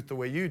God's truth the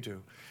way you do.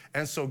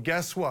 And so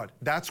guess what?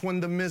 That's when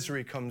the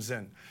misery comes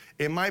in.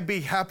 It might be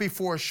happy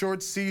for a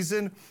short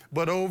season,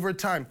 but over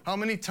time, how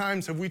many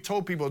times have we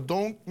told people,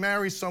 don't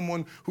marry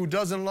someone who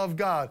doesn't love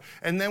God?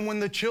 And then when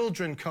the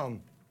children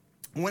come,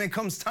 when it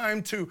comes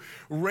time to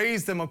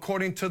raise them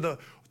according to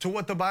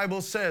what the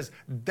Bible says,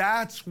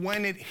 that's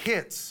when it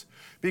hits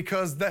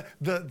because the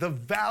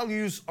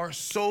values are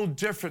so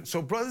different.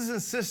 So brothers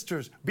and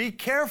sisters, be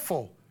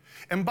careful.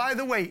 And by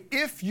the way,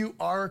 if you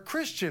are a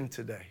Christian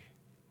today,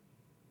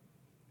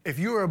 if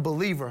you are a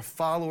believer, a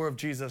follower of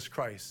Jesus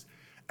Christ,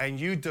 and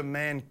you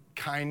demand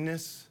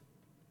kindness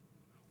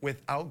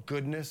without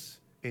goodness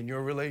in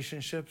your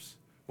relationships,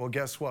 well,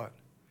 guess what?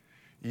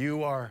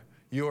 You are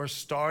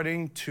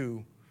starting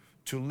to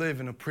live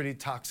in a pretty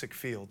toxic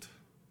field.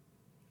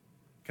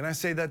 Can I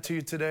say that to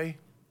you today?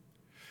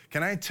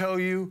 Can I tell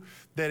you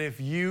that if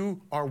you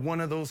are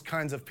one of those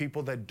kinds of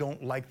people that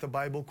don't like the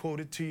Bible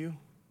quoted to you,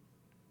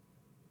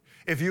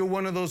 if you're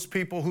one of those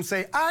people who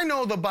say, I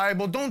know the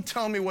Bible, don't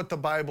tell me what the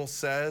Bible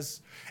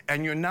says,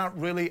 and you're not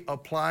really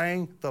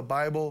applying the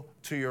Bible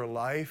to your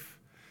life,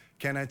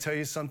 can I tell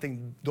you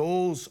something?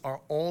 Those are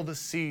all the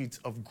seeds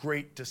of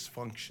great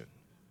dysfunction.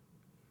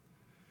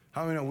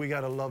 How many know we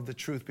got to love the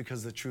truth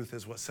because the truth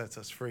is what sets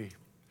us free?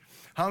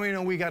 How many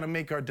know we got to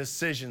make our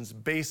decisions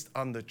based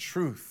on the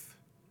truth?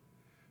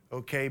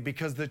 Okay,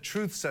 because the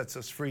truth sets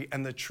us free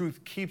and the truth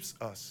keeps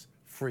us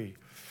free.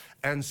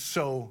 And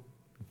so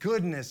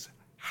goodness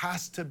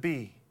has to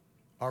be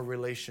our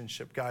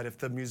relationship guide. If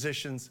the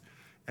musicians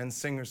and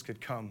singers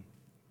could come.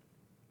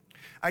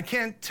 I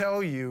can't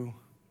tell you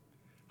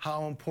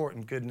how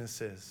important goodness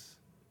is.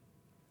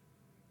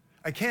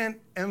 I can't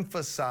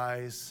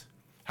emphasize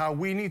how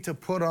we need to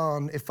put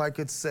on, if I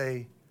could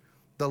say,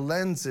 the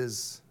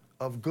lenses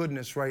of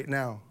goodness right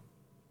now.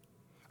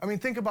 I mean,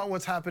 think about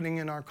what's happening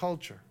in our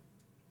culture.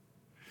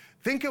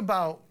 Think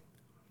about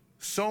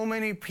so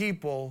many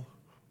people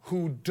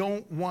who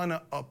don't want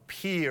to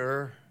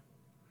appear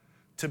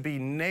to be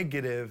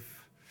negative,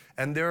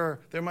 and there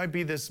might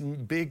be this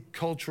big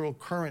cultural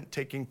current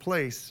taking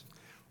place.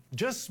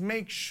 Just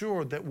make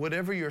sure that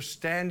whatever you're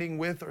standing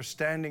with or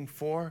standing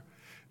for,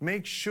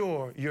 make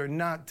sure you're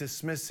not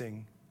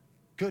dismissing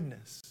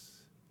goodness.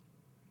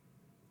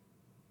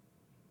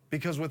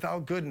 Because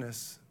without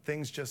goodness,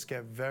 things just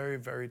get very,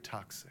 very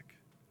toxic.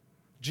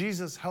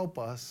 Jesus, help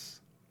us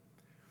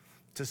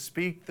to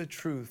speak the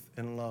truth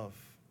in love.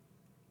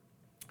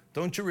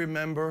 Don't you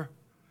remember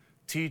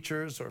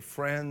teachers or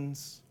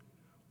friends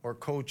or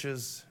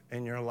coaches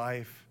in your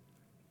life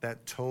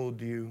that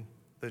told you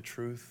the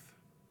truth?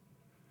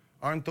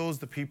 Aren't those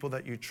the people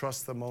that you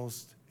trust the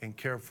most and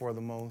care for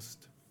the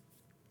most?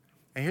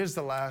 And here's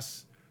the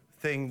last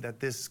thing that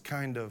this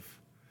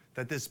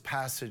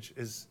passage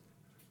is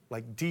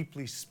like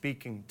deeply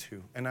speaking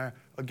to. And I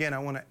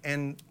want to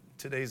end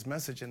today's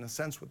message in a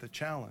sense with a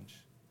challenge.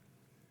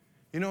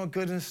 You know what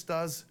goodness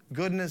does?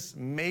 Goodness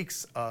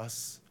makes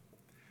us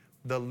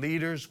the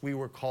leaders we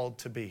were called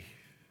to be.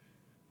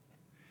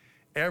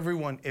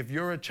 Everyone, if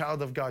you're a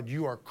child of God,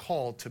 you are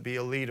called to be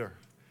a leader.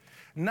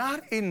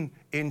 Not in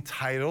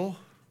title,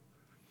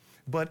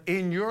 but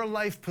in your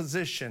life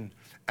position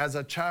as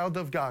a child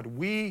of God.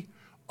 We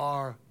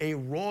are a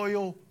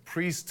royal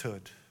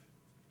priesthood.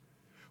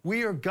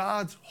 We are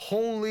God's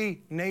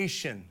holy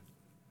nation.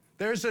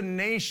 There's a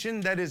nation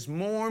that is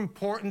more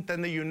important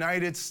than the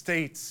United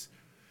States.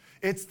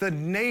 It's the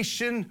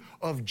nation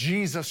of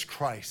Jesus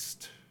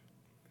Christ.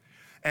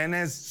 And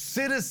as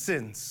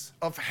citizens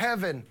of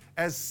heaven,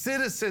 as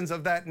citizens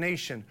of that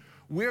nation,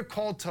 We're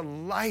called to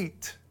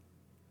light,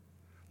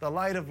 the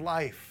light of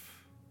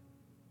life.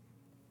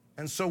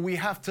 And so we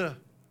have to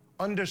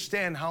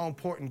understand how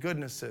important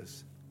goodness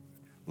is.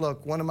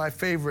 Look, one of my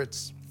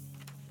favorites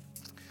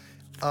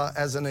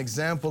as an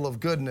example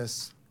of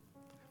goodness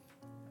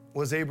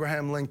was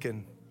Abraham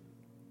Lincoln.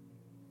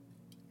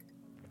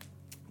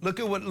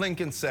 Look at what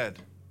Lincoln said.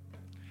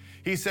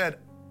 He said,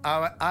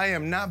 I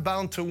am not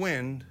bound to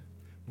win,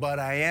 but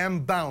I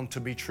am bound to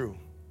be true.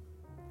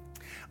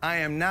 I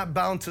am not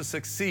bound to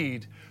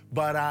succeed,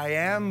 but I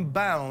am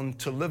bound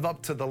to live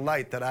up to the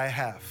light that I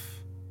have.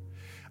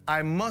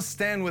 I must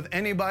stand with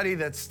anybody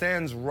that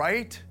stands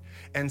right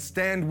and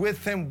stand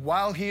with him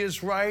while he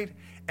is right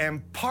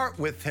and part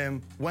with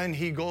him when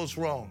he goes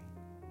wrong.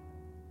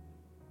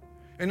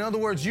 In other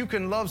words, you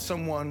can love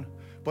someone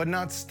but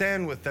not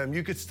stand with them.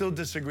 You could still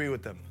disagree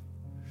with them.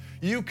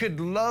 You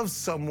could love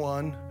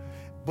someone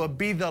but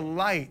be the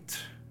light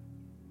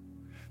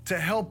to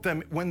help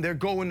them when they're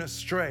going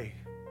astray.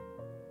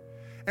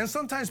 And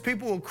sometimes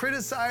people will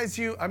criticize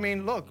you. I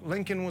mean, look,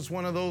 Lincoln was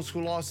one of those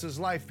who lost his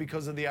life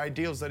because of the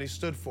ideals that he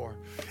stood for.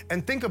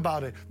 And think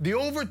about it. The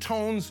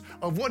overtones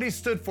of what he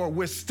stood for,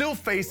 we're still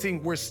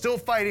facing, we're still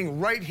fighting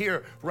right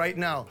here, right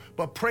now.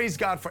 But praise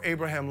God for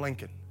Abraham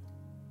Lincoln.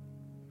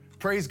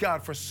 Praise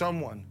God for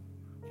someone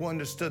who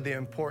understood the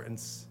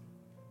importance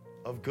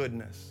of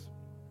goodness.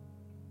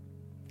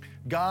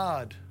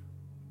 God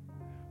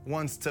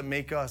wants to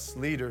make us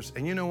leaders.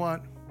 And you know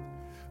what?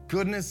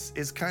 Goodness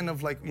is kind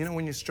of like, you know,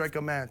 when you strike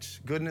a match,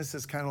 goodness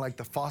is kind of like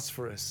the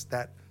phosphorus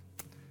that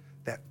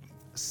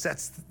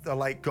sets the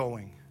light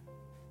going.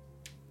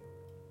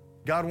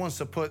 God wants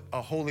to put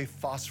a holy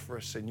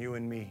phosphorus in you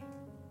and me.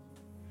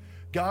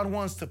 God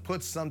wants to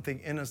put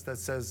something in us that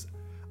says,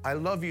 I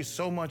love you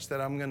so much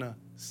that I'm going to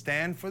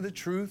stand for the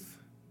truth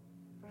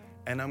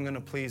and I'm going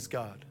to please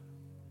God.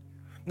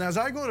 Now, as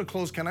I go to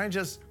close, can I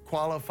just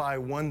qualify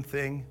one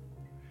thing?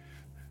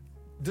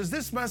 Does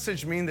this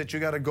message mean that you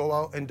got to go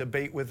out and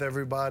debate with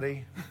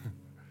everybody?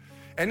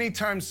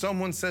 Anytime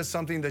someone says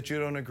something that you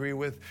don't agree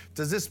with,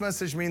 does this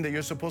message mean that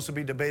you're supposed to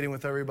be debating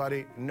with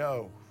everybody?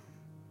 No.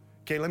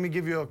 Okay, let me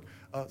give you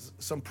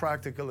some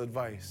practical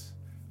advice.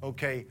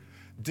 Okay,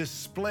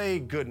 display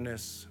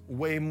goodness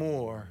way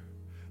more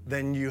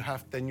than you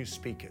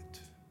speak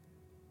it.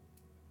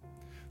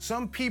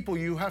 Some people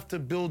you have to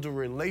build a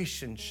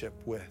relationship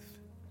with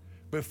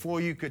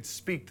before you could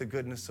speak the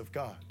goodness of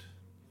God.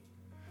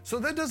 So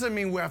that doesn't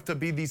mean we have to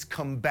be these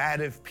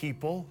combative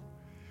people.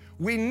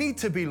 We need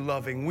to be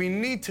loving. We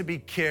need to be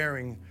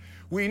caring.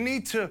 We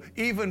need to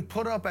even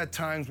put up at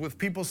times with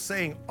people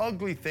saying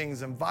ugly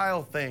things and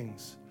vile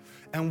things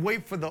and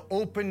wait for the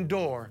open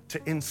door to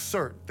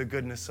insert the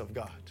goodness of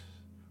God.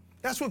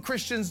 That's what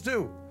Christians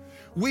do.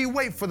 We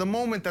wait for the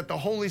moment that the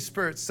Holy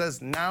Spirit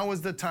says, now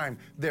is the time.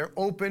 They're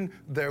open,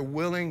 they're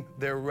willing,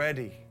 they're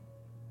ready.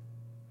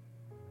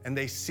 And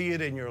they see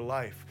it in your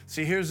life.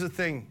 See, here's the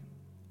thing.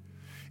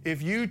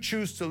 If you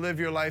choose to live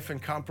your life in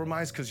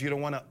compromise because you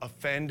don't want to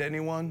offend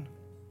anyone,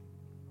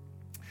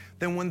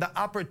 then when the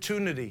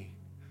opportunity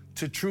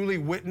to truly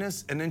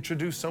witness and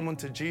introduce someone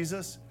to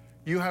Jesus,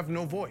 you have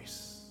no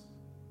voice.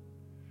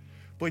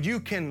 But you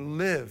can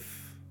live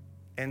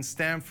and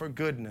stand for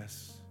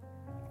goodness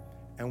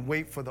and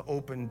wait for the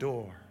open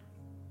door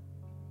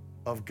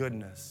of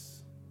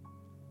goodness.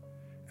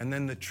 And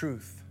then the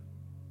truth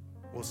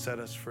will set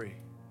us free.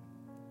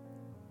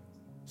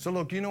 So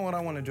look, you know what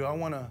I want to do? I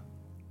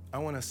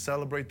want to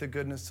celebrate the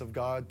goodness of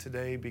God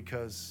today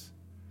because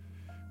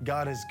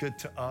God is good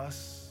to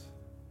us.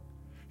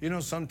 You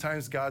know,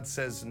 sometimes God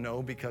says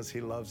no because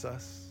he loves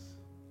us.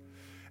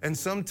 And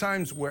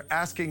sometimes we're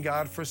asking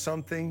God for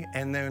something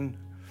and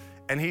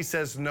he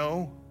says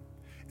no.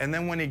 And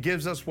then when he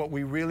gives us what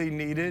we really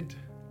needed,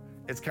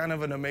 it's kind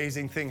of an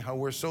amazing thing how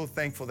we're so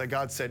thankful that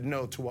God said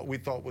no to what we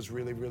thought was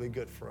really, really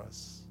good for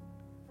us.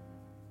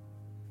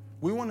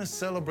 We want to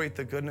celebrate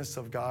the goodness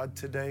of God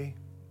today.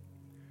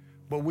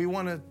 But we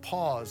want to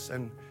pause,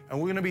 and we're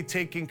going to be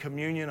taking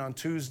communion on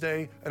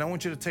Tuesday, and I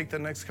want you to take the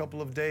next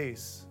couple of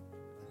days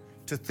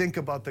to think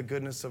about the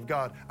goodness of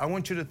God. I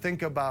want you to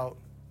think about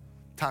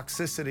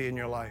toxicity in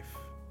your life.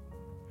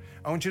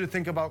 I want you to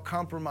think about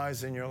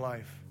compromise in your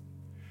life.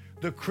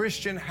 The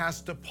Christian has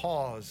to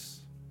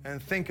pause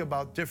and think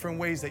about different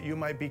ways that you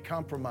might be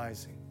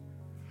compromising.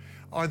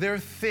 Are there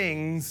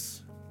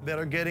things that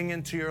are getting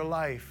into your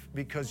life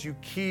because you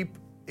keep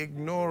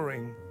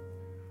ignoring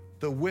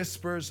the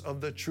whispers of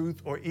the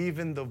truth or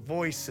even the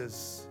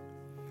voices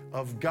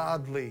of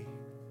godly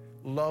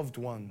loved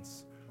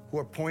ones who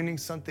are pointing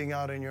something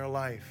out in your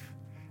life,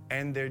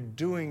 and they're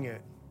doing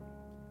it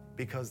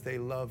because they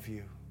love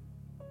you?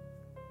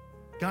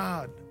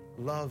 God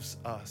loves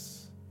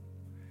us.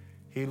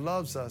 He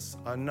loves us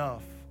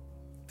enough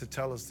to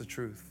tell us the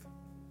truth.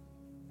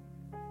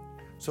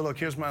 So look,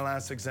 here's my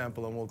last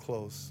example and we'll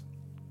close.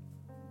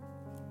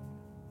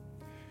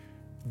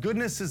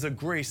 Goodness is a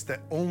grace that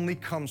only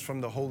comes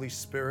from the Holy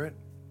Spirit,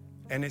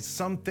 and it's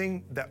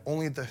something that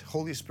only the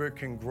Holy Spirit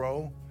can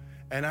grow.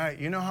 And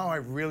you know how I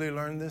really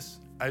learned this?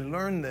 I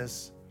learned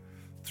this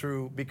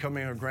through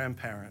becoming a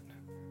grandparent.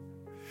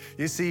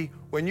 You see,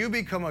 when you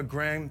become a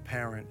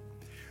grandparent,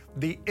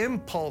 the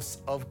impulse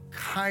of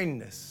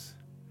kindness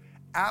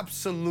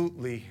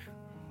absolutely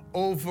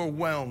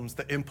overwhelms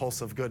the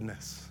impulse of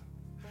goodness.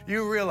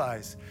 You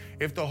realize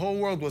if the whole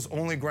world was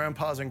only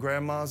grandpas and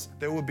grandmas,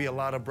 there would be a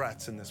lot of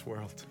brats in this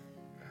world.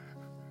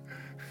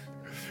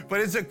 But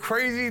it's a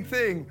crazy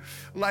thing.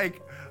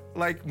 Like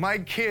my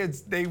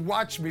kids, they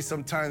watch me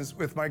sometimes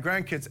with my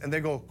grandkids and they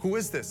go, who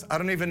is this? I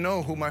don't even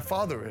know who my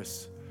father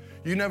is.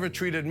 You never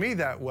treated me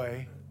that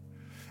way.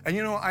 And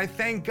you know, I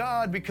thank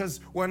God because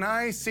when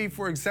I see,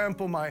 for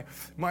example,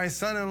 my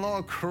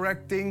son-in-law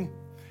correcting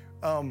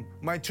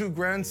my two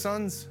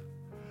grandsons,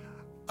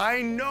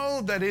 I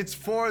know that it's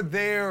for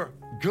their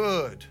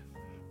good,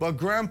 but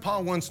grandpa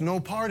wants no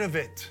part of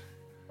it.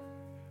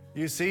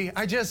 You see,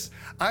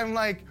 I'm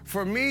like,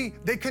 for me,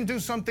 they can do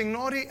something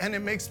naughty and it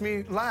makes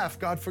me laugh,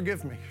 God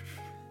forgive me.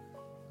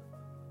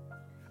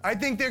 I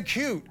think they're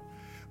cute,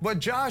 but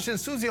Josh and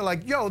Susie are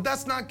like, yo,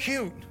 that's not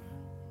cute.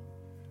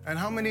 And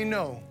how many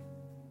know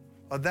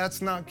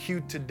that's not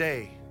cute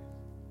today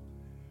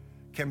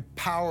can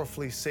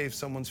powerfully save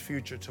someone's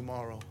future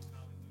tomorrow?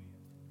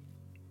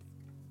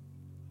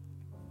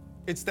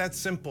 It's that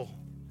simple,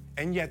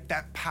 and yet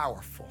that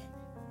powerful.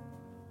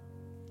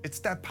 It's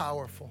that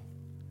powerful.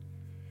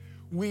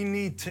 We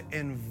need to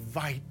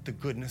invite the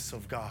goodness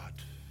of God.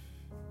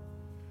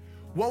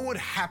 What would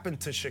happen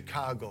to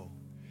Chicago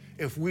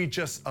if we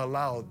just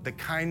allowed the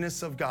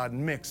kindness of God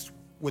mixed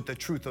with the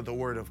truth of the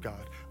Word of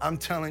God? I'm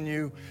telling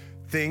you,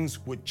 things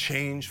would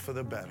change for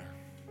the better.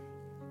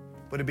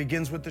 But it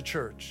begins with the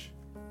church.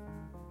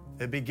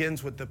 It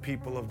begins with the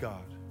people of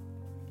God.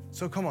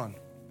 So come on.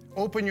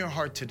 Open your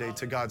heart today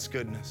to God's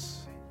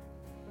goodness.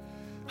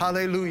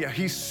 Hallelujah.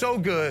 He's so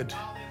good.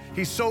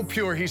 He's so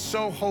pure. He's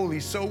so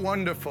holy, so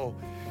wonderful.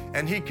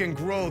 And He can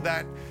grow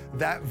that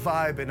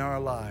vibe in our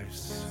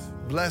lives.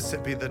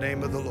 Blessed be the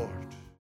name of the Lord.